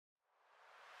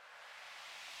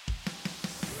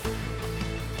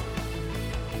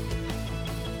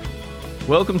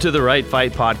Welcome to the Right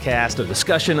Fight Podcast, a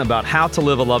discussion about how to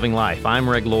live a loving life. I'm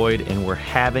Reg Lloyd, and we're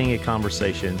having a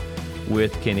conversation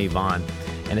with Kenny Vaughn.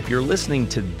 And if you're listening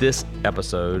to this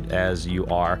episode, as you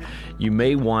are, you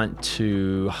may want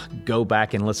to go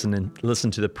back and listen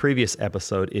to the previous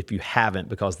episode if you haven't,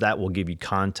 because that will give you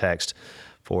context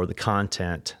for the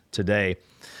content today.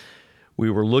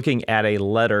 We were looking at a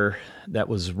letter that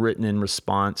was written in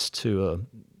response to a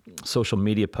social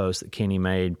media post that Kenny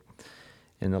made.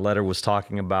 And the letter was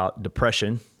talking about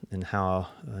depression and how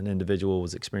an individual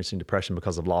was experiencing depression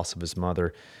because of loss of his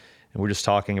mother. And we're just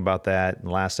talking about that. In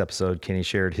the last episode, Kenny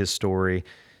shared his story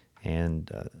and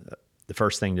the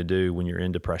first thing to do when you're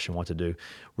in depression, what to do.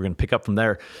 We're going to pick up from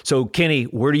there. So, Kenny,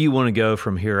 where do you want to go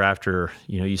from here after,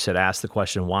 you said ask the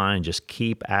question why and just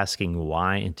keep asking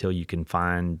why until you can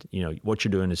find, what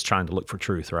you're doing is trying to look for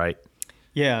truth, right?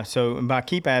 Yeah, so by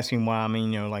keep asking why, I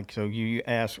mean, so you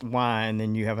ask why and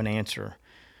then you have an answer.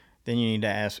 Then you need to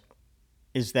ask,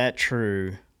 is that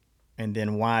true? And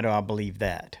then why do I believe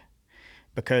that?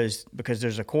 Because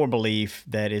there's a core belief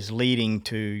that is leading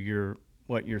to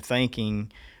what you're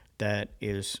thinking that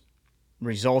is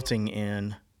resulting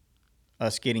in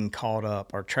us getting caught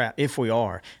up or trapped, if we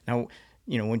are. Now,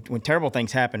 when terrible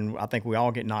things happen, I think we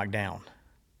all get knocked down.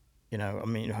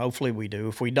 Hopefully we do.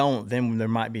 If we don't, then there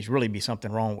might really be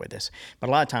something wrong with us. But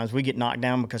a lot of times we get knocked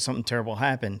down because something terrible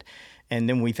happened, and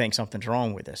then we think something's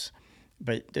wrong with us.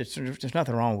 But there's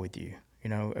nothing wrong with you.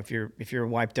 If you're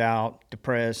wiped out,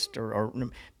 depressed, or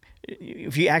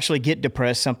if you actually get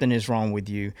depressed, something is wrong with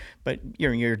you. But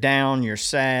you're down, you're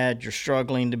sad, you're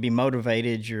struggling to be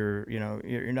motivated, you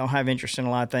don't have interest in a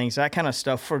lot of things. That kind of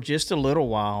stuff for just a little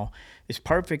while is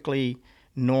perfectly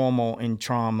normal in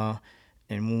trauma.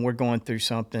 And when we're going through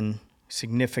something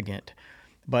significant,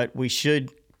 but we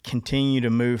should continue to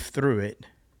move through it,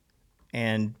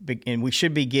 and we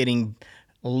should be getting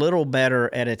a little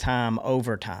better at a time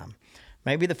over time.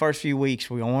 Maybe the first few weeks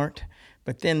we aren't,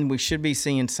 but then we should be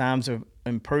seeing signs of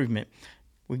improvement.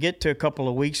 We get to a couple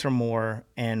of weeks or more,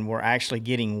 and we're actually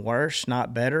getting worse,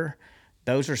 not better.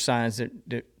 Those are signs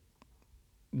that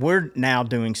we're now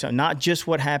doing something, not just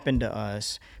what happened to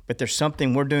us, but there's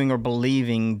something we're doing or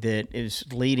believing that is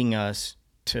leading us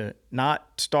to not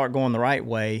start going the right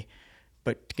way,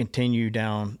 but to continue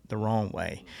down the wrong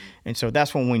way. And so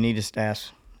that's when we need to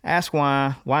ask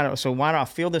why. Why do I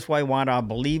feel this way? Why do I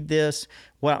believe this?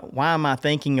 Why am I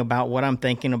thinking about what I'm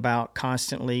thinking about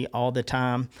constantly all the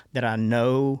time that I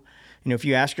know? If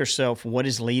you ask yourself what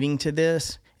is leading to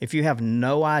this, if you have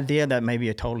no idea, that may be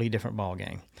a totally different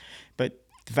ballgame. But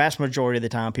the vast majority of the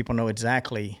time, people know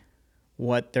exactly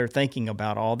what they're thinking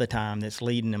about all the time that's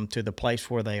leading them to the place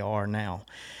where they are now.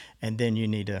 And then you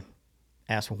need to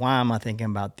ask, why am I thinking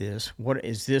about this? What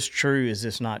is this true? Is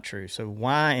this not true? So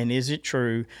why and is it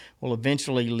true will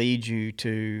eventually lead you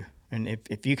to, and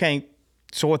if you can't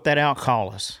sort that out,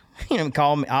 call us.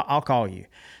 Call me. I'll call you.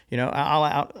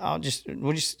 We'll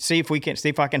just see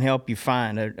if I can help you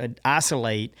find,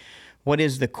 isolate what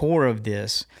is the core of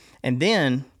this. And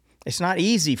then it's not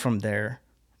easy from there.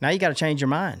 Now you got to change your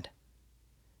mind.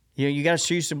 You got to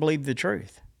choose to believe the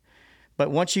truth. But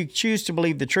once you choose to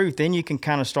believe the truth, then you can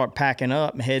kind of start packing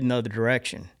up and head in the other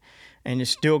direction. And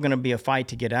it's still going to be a fight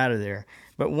to get out of there.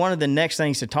 But one of the next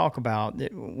things to talk about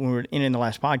that when we were in the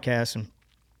last podcast and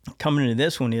coming into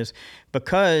this one is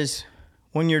because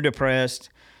when you're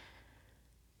depressed,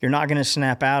 you're not going to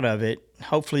snap out of it.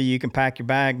 Hopefully you can pack your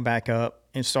bag back up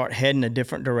and start heading a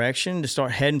different direction, to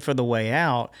start heading for the way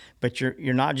out. But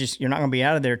you're not going to be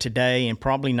out of there today, and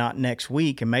probably not next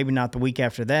week, and maybe not the week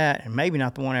after that, and maybe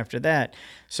not the one after that.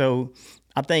 So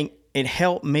I think it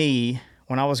helped me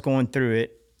when I was going through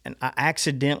it, and I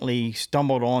accidentally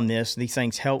stumbled on this. These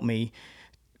things helped me.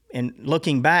 And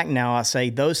looking back now, I say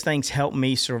those things helped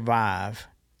me survive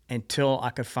until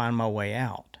I could find my way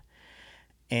out.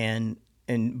 And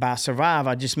by survive,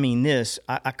 I just mean this.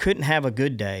 I couldn't have a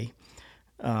good day.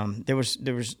 I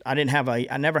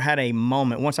never had a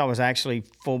moment once I was actually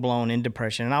full blown in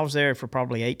depression, and I was there for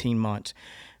probably 18 months.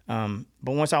 But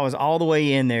once I was all the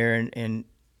way in there, and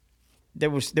there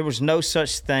was no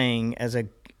such thing as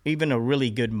even a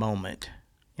really good moment.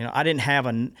 I didn't have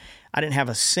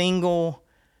a single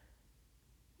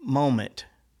moment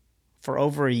for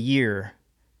over a year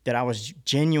that I was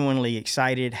genuinely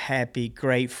excited, happy,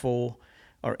 grateful,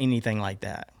 or anything like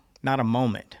that. Not a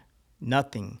moment.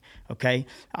 Nothing, okay?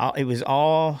 It was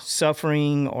all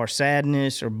suffering or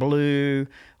sadness or blue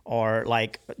or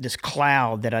like this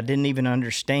cloud that I didn't even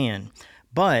understand.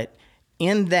 But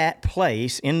in that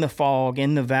place, in the fog,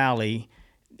 in the valley,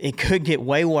 it could get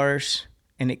way worse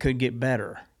and it could get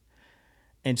better.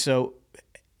 And so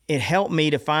it helped me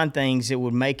to find things that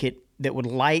would make it that would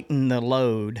lighten the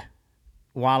load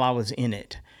while I was in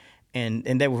it. And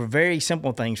they were very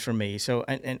simple things for me. So,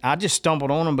 and I just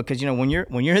stumbled on them because, when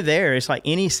you're there, it's like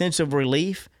any sense of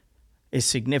relief is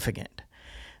significant,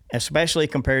 especially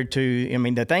compared to,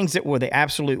 the things that were the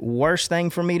absolute worst thing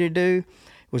for me to do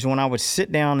was when I would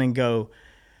sit down and go,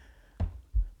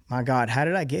 my God, how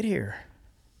did I get here?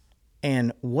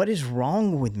 And what is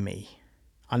wrong with me?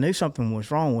 I knew something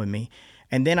was wrong with me.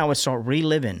 And then I would start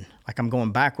reliving, like I'm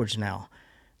going backwards now.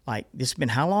 Like, this has been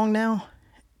how long now?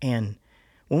 And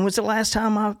when was the last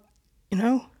time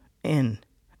and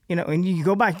you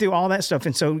go back through all that stuff.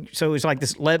 And so it's like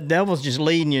this devil's just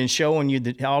leading you and showing you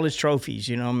all his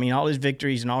trophies, all his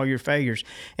victories and all your failures.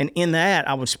 And in that,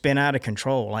 I would spin out of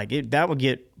control. Like that would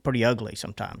get pretty ugly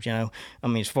sometimes,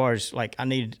 as far as like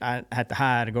I had to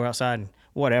hide or go outside and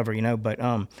whatever, but,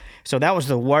 so that was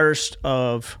the worst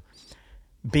of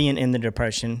being in the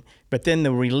depression. But then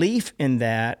the relief in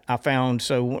that I found,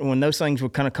 so when those things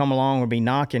would kind of come along or be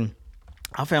knocking,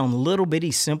 I found little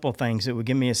bitty simple things that would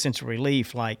give me a sense of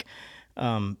relief. Like,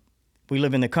 we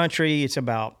live in the country. It's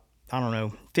about,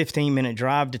 15-minute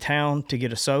drive to town to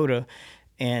get a soda.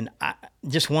 And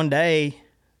just one day,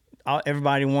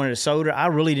 everybody wanted a soda. I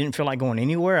really didn't feel like going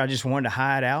anywhere. I just wanted to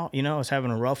hide out. I was having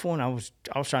a rough one. I was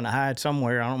trying to hide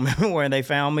somewhere. I don't remember where they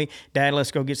found me. Dad, let's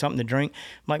go get something to drink.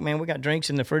 I'm like, man, we got drinks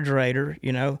in the refrigerator,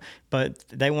 but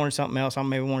they wanted something else. I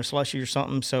maybe wanted a slushie or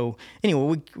something. So anyway,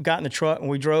 we got in the truck and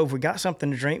we drove. We got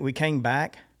something to drink. We came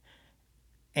back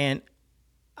and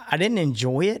I didn't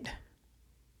enjoy it,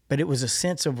 but it was a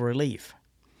sense of relief.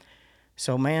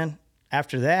 So, man,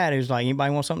 after that, it was like,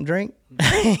 anybody want something to drink?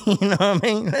 You know what I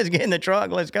mean? Let's get in the truck.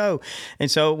 Let's go.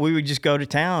 And so we would just go to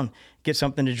town, get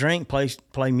something to drink,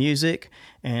 play music,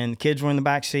 and the kids were in the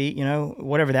back seat,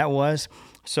 whatever that was.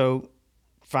 So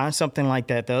find something like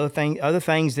that. The other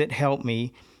things that help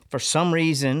me, for some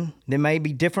reason, they may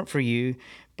be different for you,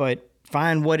 but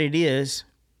find what it is.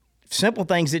 Simple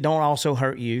things that don't also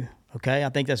hurt you, okay? I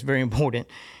think that's very important.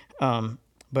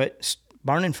 But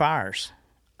burning fires.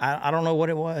 I don't know what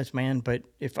it was, man, but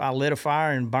if I lit a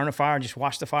fire and burn a fire, just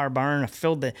watch the fire burn, I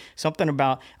felt something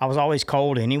about, I was always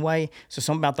cold anyway, so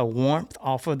something about the warmth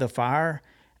off of the fire,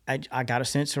 I got a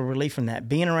sense of relief from that.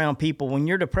 Being around people, when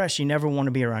you're depressed, you never want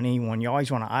to be around anyone. You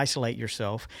always want to isolate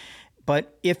yourself.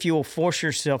 But if you'll force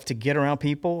yourself to get around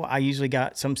people, I usually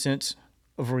got some sense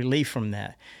of relief from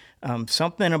that.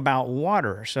 Something about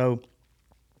water. So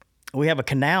we have a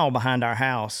canal behind our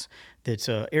house that's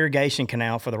an irrigation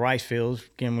canal for the rice fields.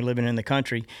 Again, we're living in the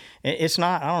country. It's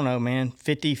not,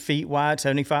 50 feet wide,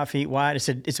 75 feet wide.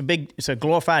 It's a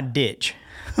glorified ditch.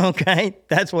 Okay,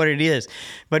 that's what it is.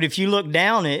 But if you look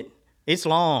down it, it's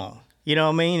long. You know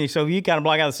what I mean? So if you kind of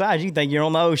block out the sides, you think you're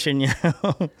on the ocean,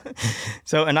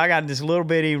 So, and I got this little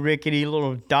bitty, rickety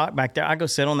little dock back there. I go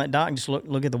sit on that dock and just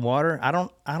look at the water. I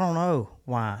don't know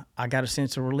why. I got a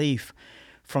sense of relief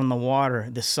from the water,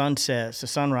 the sunsets, the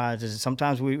sunrises.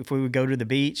 Sometimes if we would go to the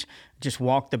beach, just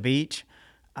walk the beach,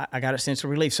 I got a sense of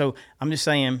relief. So I'm just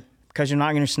saying, because you're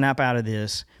not going to snap out of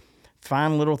this,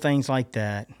 find little things like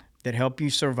that help you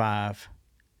survive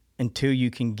until you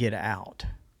can get out,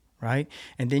 right?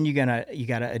 And then you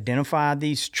gotta identify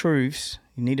these truths.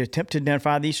 You need to attempt to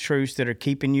identify these truths that are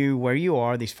keeping you where you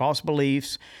are, these false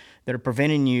beliefs that are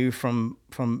preventing you from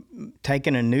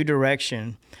taking a new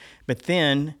direction. But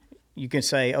then you can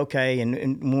say, okay, and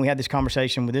when we had this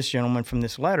conversation with this gentleman from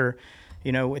this letter,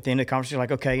 at the end of the conversation,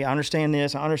 like, okay, I understand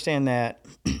this, I understand that,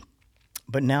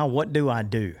 but now what do I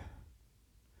do?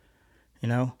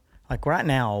 Like right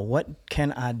now, what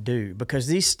can I do? Because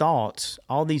these thoughts,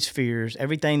 all these fears,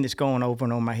 everything that's going over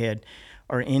and over my head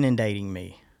are inundating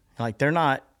me. Like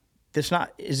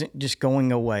isn't just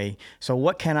going away. So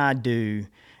what can I do?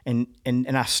 And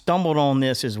I stumbled on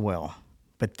this as well,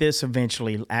 but this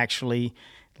eventually actually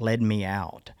led me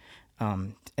out.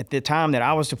 At the time that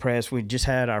I was depressed, we just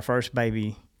had our first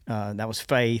baby. That was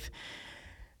Faith.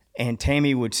 And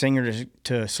Tammy would sing her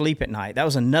to sleep at night. That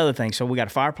was another thing. So we got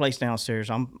a fireplace downstairs.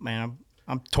 I'm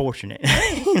torching it.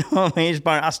 You know what I mean?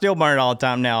 I still burn it all the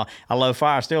time now. I love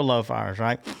fire. I still love fires,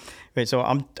 right? But so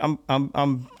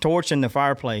I'm torching the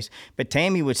fireplace. But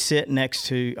Tammy would sit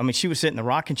she would sit in the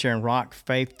rocking chair and rock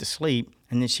Faith to sleep,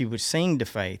 and then she would sing to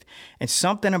Faith. And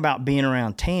something about being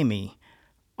around Tammy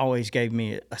always gave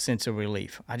me a sense of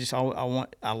relief.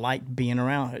 I liked being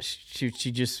around her. She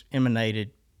just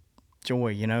emanated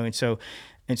joy, and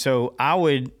so I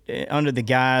would, under the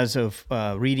guise of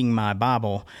reading my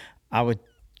Bible, I would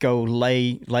go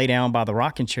lay down by the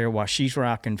rocking chair while she's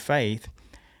rocking Faith,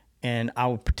 and I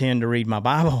would pretend to read my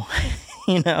Bible,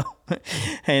 and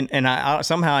I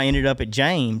somehow ended up at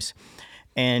James,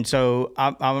 And so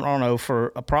I don't know, for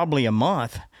probably a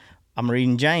month, I'm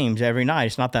reading James every night.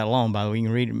 It's not that long, by the way. You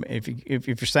can read it if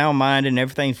you're sound-minded and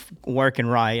everything's working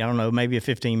right. I don't know, maybe a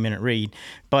 15-minute read.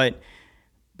 But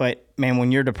man,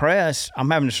 when you're depressed,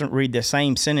 I'm having to read the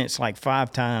same sentence like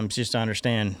 5 times just to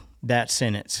understand that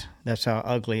sentence. That's how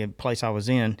ugly a place I was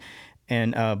in.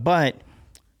 And but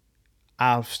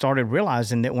I started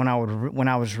realizing that when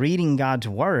I was reading God's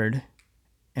word,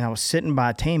 and I was sitting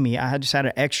by Tammy, I just had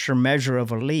an extra measure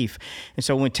of relief. And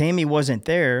so when Tammy wasn't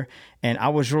there and I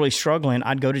was really struggling,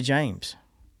 I'd go to James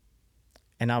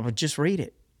and I would just read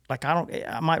it. Like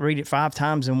I might read it 5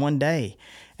 times in one day,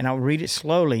 and I would read it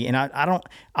slowly. And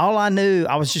all I knew,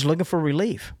 I was just looking for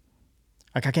relief.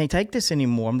 Like, I can't take this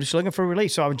anymore. I'm just looking for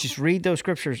relief. So I would just read those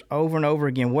scriptures over and over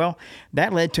again. Well,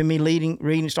 that led to me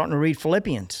starting to read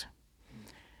Philippians.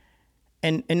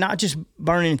 And not just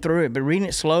burning through it, but reading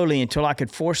it slowly until I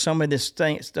could force some of this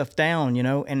stuff down,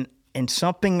 and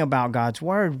something about God's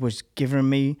word was giving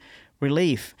me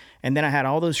relief. And then I had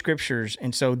all those scriptures.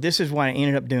 And so this is what I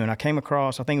ended up doing. I came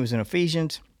across, I think it was in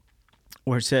Ephesians,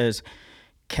 where it says,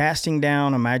 casting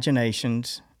down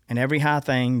imaginations and every high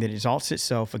thing that exalts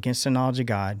itself against the knowledge of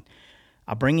God,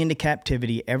 I bring into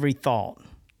captivity every thought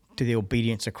to the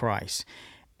obedience of Christ.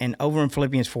 And over in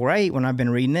Philippians 4:8, when I've been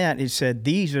reading that, it said,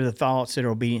 these are the thoughts that are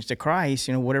obedience to Christ.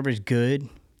 Whatever is good,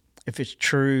 if it's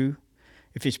true,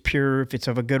 if it's pure, if it's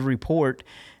of a good report.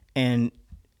 And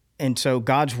so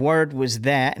God's word was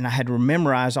that, and I had to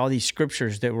memorize all these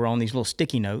scriptures that were on these little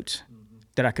sticky notes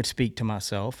that I could speak to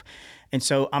myself. And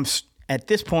so at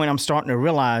this point, I'm starting to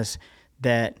realize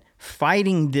that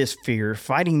fighting this fear,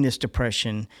 fighting this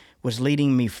depression was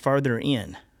leading me further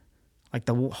in. Like,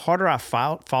 the harder I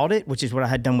fought it, which is what I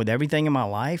had done with everything in my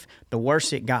life, the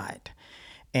worse it got.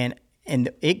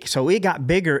 So it got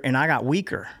bigger and I got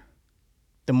weaker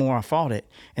the more I fought it.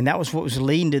 And that was what was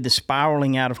leading to the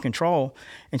spiraling out of control.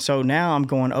 And so now I'm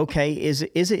going, okay, is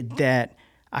it that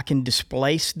I can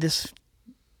displace this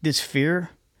fear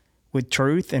with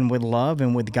truth and with love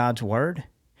and with God's word?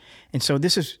 And so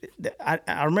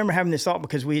I remember having this thought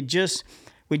because we just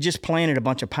planted a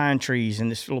bunch of pine trees on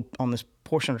this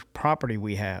portion of property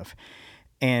we have.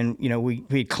 And, we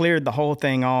had cleared the whole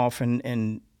thing off,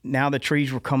 and now the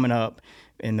trees were coming up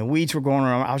and the weeds were going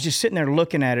around. I was just sitting there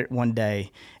looking at it one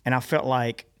day, and I felt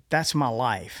like that's my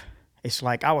life. It's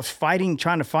like I was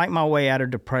trying to fight my way out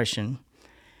of depression.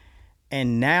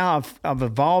 And now I've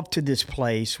evolved to this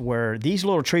place where these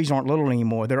little trees aren't little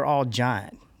anymore. They're all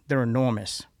giant. They're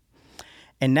enormous.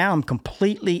 And now I'm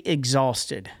completely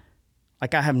exhausted.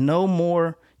 Like, I have no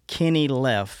more Kenny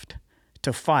left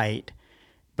to fight,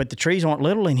 but the trees aren't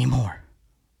little anymore.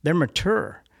 They're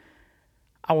mature.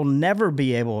 I will never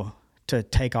be able to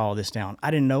take all this down.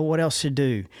 I didn't know what else to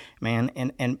do, man.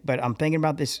 But I'm thinking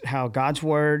about this, how God's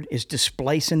word is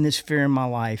displacing this fear in my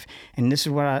life. And this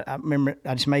is what I remember.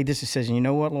 I just made this decision. You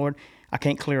know what, Lord? I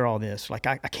can't clear all this. Like,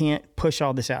 I can't push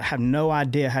all this out. I have no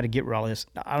idea how to get rid of all this.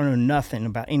 I don't know nothing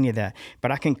about any of that.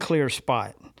 But I can clear a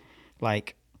spot,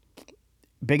 like,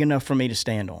 big enough for me to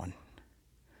stand on.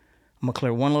 I'm going to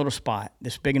clear one little spot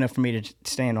that's big enough for me to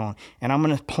stand on. And I'm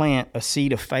going to plant a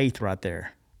seed of faith right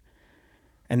there.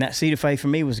 And that seed of faith for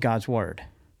me was God's word.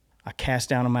 I cast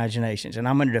down imaginations, and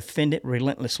I'm going to defend it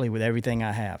relentlessly with everything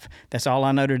I have. That's all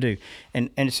I know to do.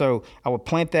 And so I would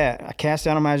plant that. I cast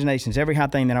down imaginations, every high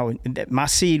thing that my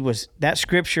seed was that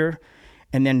scripture,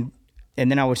 and then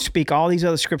I would speak all these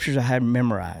other scriptures I had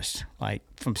memorized, like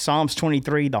from Psalms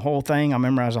 23, the whole thing. I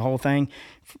memorized the whole thing.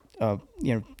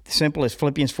 Simple as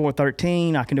Philippians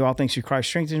 4:13. I can do all things through Christ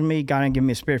strengthens me. God didn't give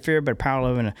me a spirit of fear, but a power,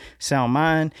 love, and a sound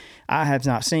mind. I have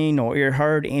not seen nor ear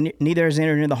heard, and neither has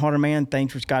entered into the heart of man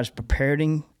things which God is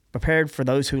prepared for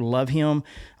those who love him.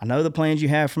 I know the plans you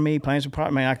have for me, plans of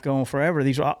profit. Man, I could go on forever.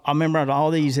 I memorized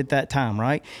all these at that time,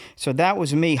 right? So that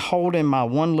was me holding my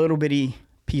one little bitty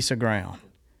piece of ground,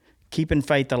 keeping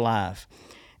faith alive.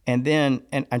 And then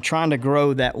I'm trying to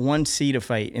grow that one seed of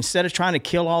faith. Instead of trying to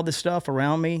kill all this stuff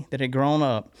around me that had grown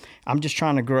up, I'm just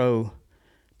trying to grow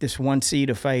this one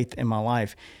seed of faith in my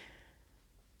life.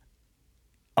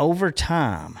 Over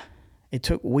time, it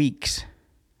took weeks,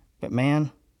 but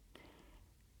man,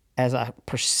 as I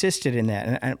persisted in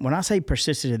that, and when I say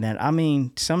persisted in that, I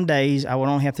mean some days I would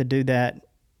only have to do that,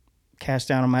 cast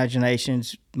down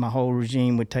imaginations. My whole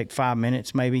regime would take 5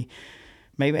 minutes maybe.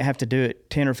 Maybe I have to do it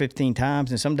 10 or 15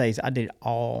 times, and some days I did it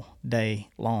all day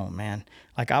long, man.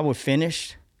 Like, I would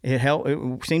finish. It helped.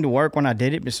 It seemed to work when I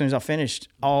did it, but as soon as I finished,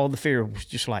 all the fear was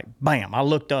just like, bam. I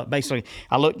looked up. Basically,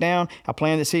 I looked down. I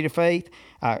planted the seed of faith.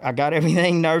 I got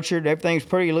everything nurtured. Everything's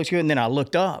pretty. It looks good. And then I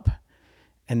looked up,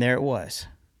 and there it was.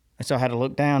 And so I had to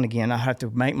look down again. I had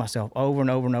to make myself over and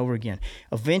over and over again.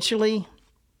 Eventually,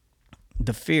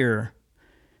 the fear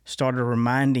started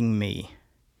reminding me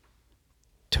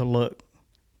to look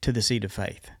to the seed of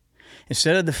faith.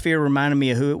 Instead of the fear reminding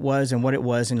me of who it was and what it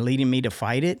was and leading me to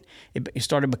fight it, it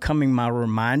started becoming my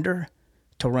reminder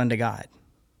to run to God,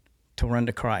 to run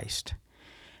to Christ.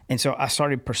 And so I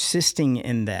started persisting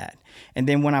in that. And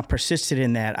then when I persisted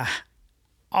in that,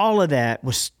 all of that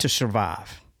was to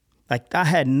survive. Like I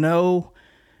had no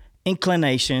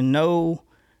inclination, no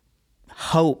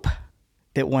hope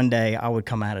that one day I would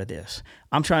come out of this.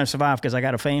 I'm trying to survive because I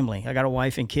got a family, I got a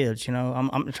wife and kids. You know,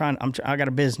 I got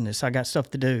a business, I got stuff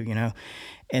to do. You know,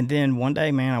 and then one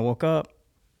day, man, I woke up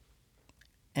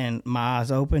and my eyes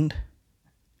opened,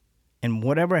 and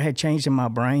whatever had changed in my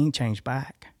brain changed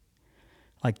back.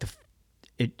 Like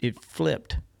it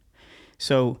flipped.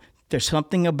 So there's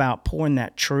something about pouring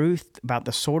that truth, about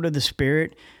the sword of the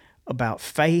Spirit, about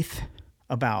faith,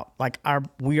 about like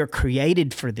we are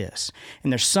created for this.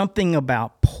 And there's something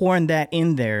about pouring that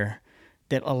in there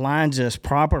that aligns us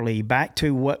properly back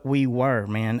to what we were,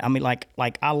 man. I mean, like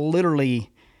I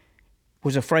literally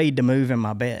was afraid to move in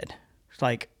my bed. It's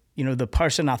like, you know, the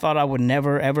person I thought I would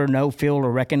never, ever know, feel,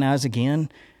 or recognize again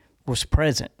was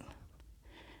present.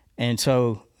 And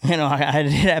so, you know, I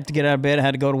did have to get out of bed. I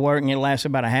had to go to work, and it lasted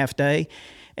about a half day,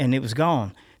 and it was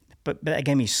gone. But that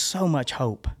gave me so much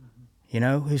hope. You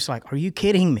know, it's like, are you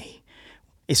kidding me?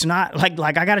 It's not like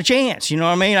I got a chance, you know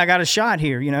what I mean? I got a shot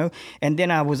here, you know? And then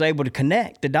I was able to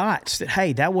connect the dots that,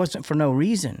 hey, that wasn't for no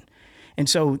reason. And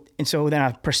so then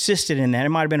I persisted in that. It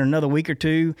might have been another week or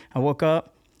two. I woke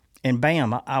up and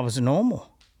bam, I was normal.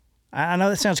 I know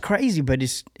that sounds crazy, but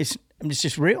it's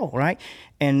just real, right?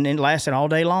 And it lasted all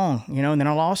day long, you know, and then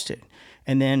I lost it.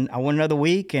 And then I went another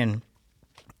week, and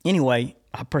anyway,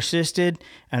 I persisted,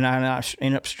 and I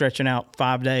ended up stretching out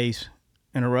 5 days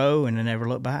in a row, and I never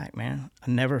looked back, man.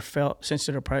 I never felt sense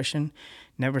of depression,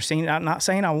 never seen it. I'm not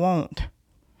saying I won't.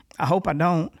 I hope I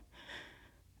don't.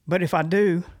 But if I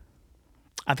do,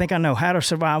 I think I know how to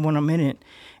survive when I'm in it,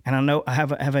 and I know I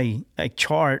have a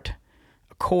chart,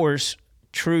 a course,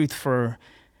 truth for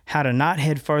how to not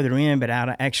head further in, but how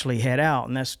to actually head out,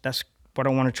 and that's what I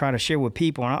want to try to share with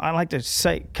people. And I like to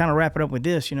say, kind of wrap it up with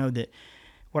this, you know, that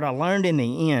what I learned in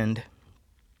the end,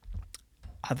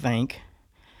 I think,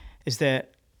 is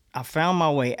that I found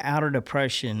my way out of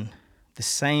depression the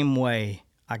same way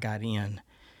I got in,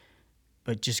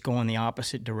 but just going the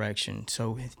opposite direction.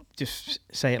 So just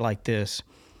say it like this.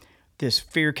 This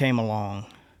fear came along,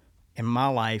 and my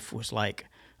life was like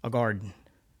a garden,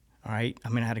 all right? I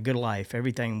mean, I had a good life.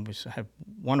 Everything was, I had a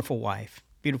wonderful wife,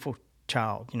 beautiful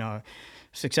child, you know,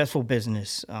 successful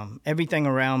business. Everything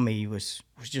around me was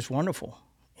just wonderful,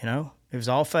 you know? It was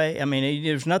all faith. I mean,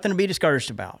 there was nothing to be discouraged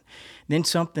about. Then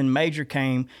something major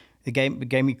came that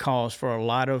gave me cause for a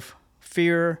lot of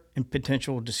fear and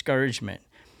potential discouragement.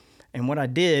 And what I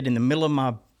did in the middle of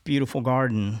my beautiful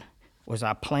garden was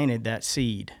I planted that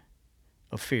seed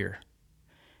of fear.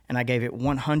 And I gave it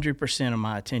 100% of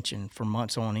my attention for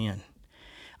months on end.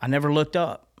 I never looked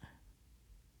up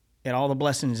at all the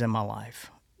blessings in my life.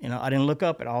 You know, I didn't look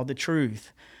up at all the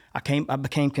truth. I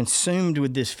became consumed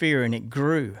with this fear, and it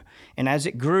grew. And as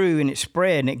it grew and it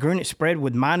spread,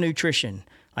 with my nutrition.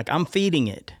 Like I'm feeding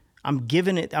it. I'm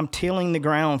giving it, I'm tilling the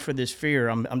ground for this fear.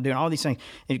 I'm doing all these things.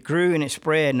 It grew and it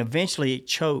spread, and eventually it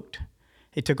choked.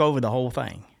 It took over the whole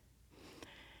thing.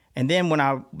 And then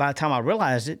by the time I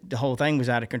realized it, the whole thing was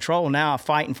out of control. Now I'm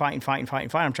fighting. I'm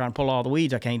trying to pull all the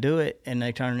weeds. I can't do it, and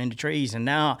they turn into trees. And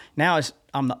now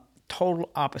I'm the total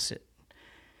opposite.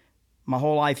 My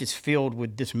whole life is filled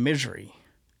with this misery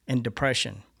and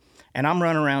depression. And I'm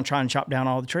running around trying to chop down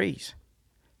all the trees.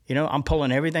 You know, I'm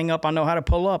pulling everything up I know how to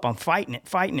pull up. I'm fighting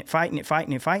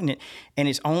it. And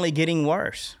it's only getting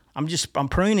worse. I'm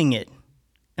pruning it,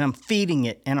 and I'm feeding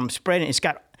it, and I'm spreading it.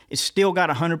 It's still got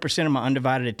 100% of my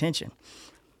undivided attention.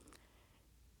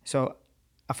 So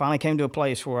I finally came to a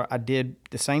place where I did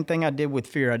the same thing I did with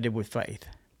fear I did with faith.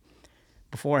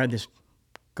 Before I had this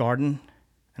garden,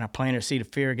 and I planted a seed of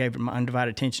fear, gave it my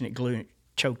undivided attention, it grew and it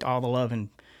choked all the love and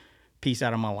peace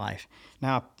out of my life.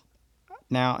 Now,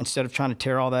 instead of trying to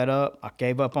tear all that up, I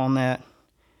gave up on that.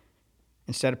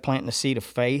 Instead of planting a seed of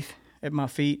faith at my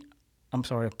feet,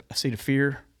 a seed of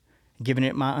fear, giving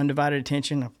it my undivided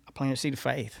attention, I planted a seed of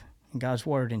faith in God's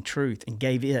word and truth and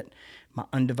gave it my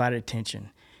undivided attention.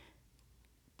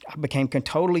 I became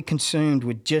totally consumed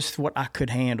with just what I could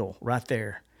handle right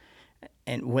there.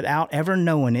 And without ever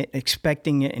knowing it,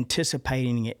 expecting it,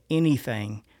 anticipating it,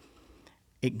 anything,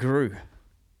 it grew.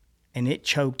 And it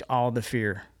choked all the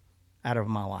fear out of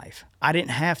my life. I didn't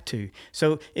have to.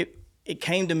 So it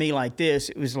came to me like this.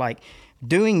 It was like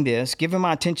doing this, giving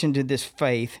my attention to this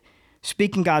faith,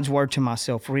 speaking God's word to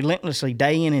myself relentlessly,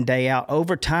 day in and day out.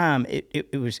 Over time,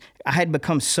 it was, I had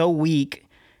become so weak,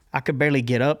 I could barely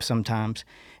get up sometimes.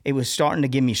 It was starting to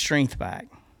give me strength back.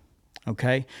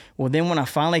 Okay. Well, then when I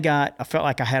felt like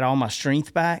I had all my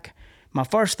strength back, my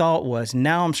first thought was,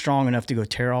 now I'm strong enough to go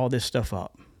tear all this stuff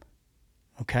up.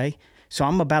 Okay. So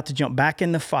I'm about to jump back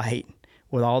in the fight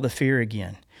with all the fear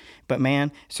again. But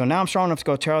man, so now I'm strong enough to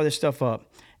go tear all this stuff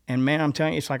up. And man, I'm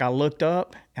telling you, it's like I looked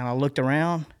up and I looked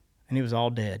around and it was all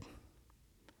dead.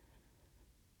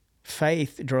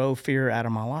 Faith drove fear out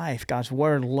of my life. God's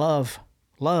word, love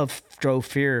drove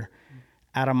fear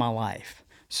out of my life.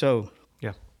 So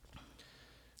yeah,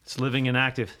 it's living and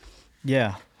active.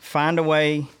 Yeah, find a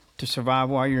way to survive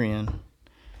while you're in.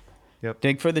 Yep.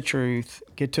 Dig for the truth.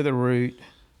 Get to the root.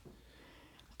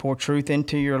 Pour truth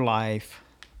into your life.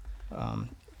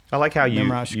 I like how you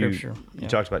scripture. You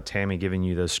talked about Tammy giving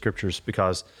you those scriptures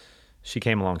because she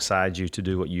came alongside you to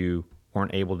do what you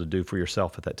weren't able to do for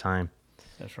yourself at that time.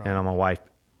 That's right. And my wife,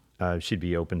 she'd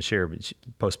be open to share, but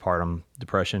postpartum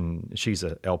depression, she's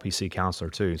a LPC counselor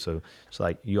too. So it's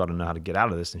like, you ought to know how to get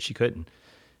out of this. And she couldn't.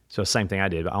 So same thing I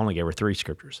did, but I only gave her 3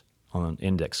 scriptures on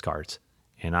index cards.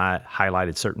 And I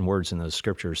highlighted certain words in those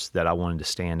scriptures that I wanted to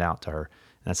stand out to her.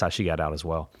 And that's how she got out as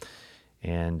well.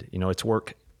 And, you know, it's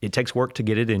work. It takes work to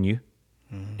get it in you,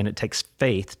 and it takes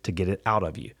faith to get it out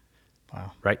of you.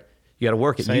 Wow. Right? You got to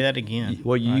work it. Say that again.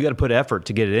 Well, you got to put effort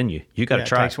to get it in you. You got to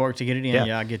try. It takes work to get it in.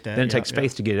 Yeah, I get that. Then it takes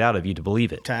faith to get it out of you to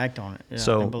believe it. To act on it. Yeah,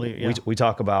 so believe it. Yeah. we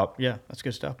talk about. Yeah, that's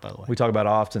good stuff, by the way. We talk about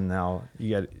often now.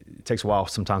 It takes a while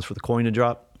sometimes for the coin to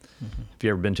drop. Mm-hmm. If you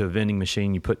ever been to a vending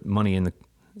machine, you put money in the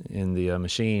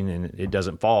machine and it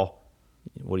doesn't fall.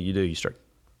 What do? You start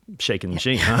shaking the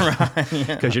machine,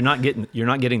 because you're not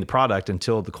getting the product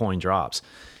until the coin drops.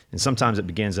 And sometimes it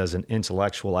begins as an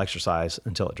intellectual exercise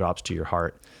until it drops to your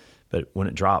heart. But when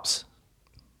it drops,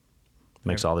 it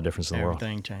makes all the difference in the world.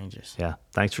 Everything changes. Yeah.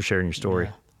 Thanks for sharing your story.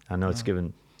 Yeah. I know it's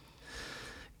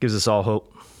gives us all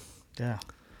hope. Yeah.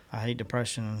 I hate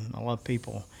depression. I love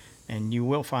people. And you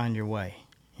will find your way.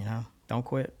 You know, don't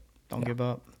quit. Don't give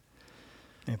up.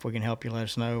 And if we can help you, let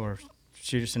us know, or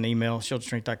shoot us an email,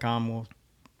 shieldstrength.com. We'll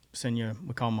send you,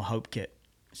 we call them a hope kit.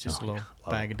 It's just a little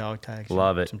bag of dog tags.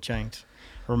 Love it. Some chains.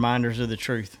 Reminders of the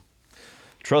truth.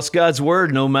 Trust God's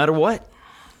word no matter what.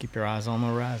 Keep your eyes on the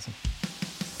horizon.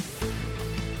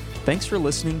 Thanks for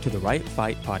listening to the Right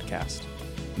Fight podcast.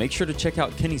 Make sure to check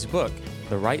out Kenny's book,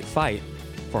 The Right Fight,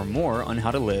 for more on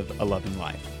how to live a loving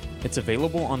life. It's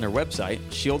available on their website,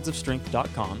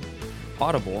 shieldsofstrength.com,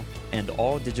 Audible, and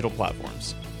all digital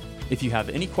platforms. If you have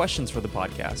any questions for the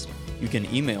podcast, you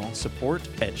can email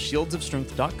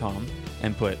support@shieldsofstrength.com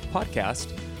and put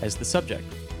podcast as the subject.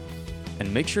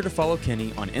 And make sure to follow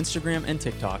Kenny on Instagram and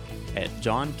TikTok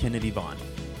 @JohnKennedyVaughn.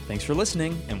 Thanks for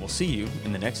listening, and we'll see you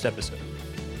in the next episode.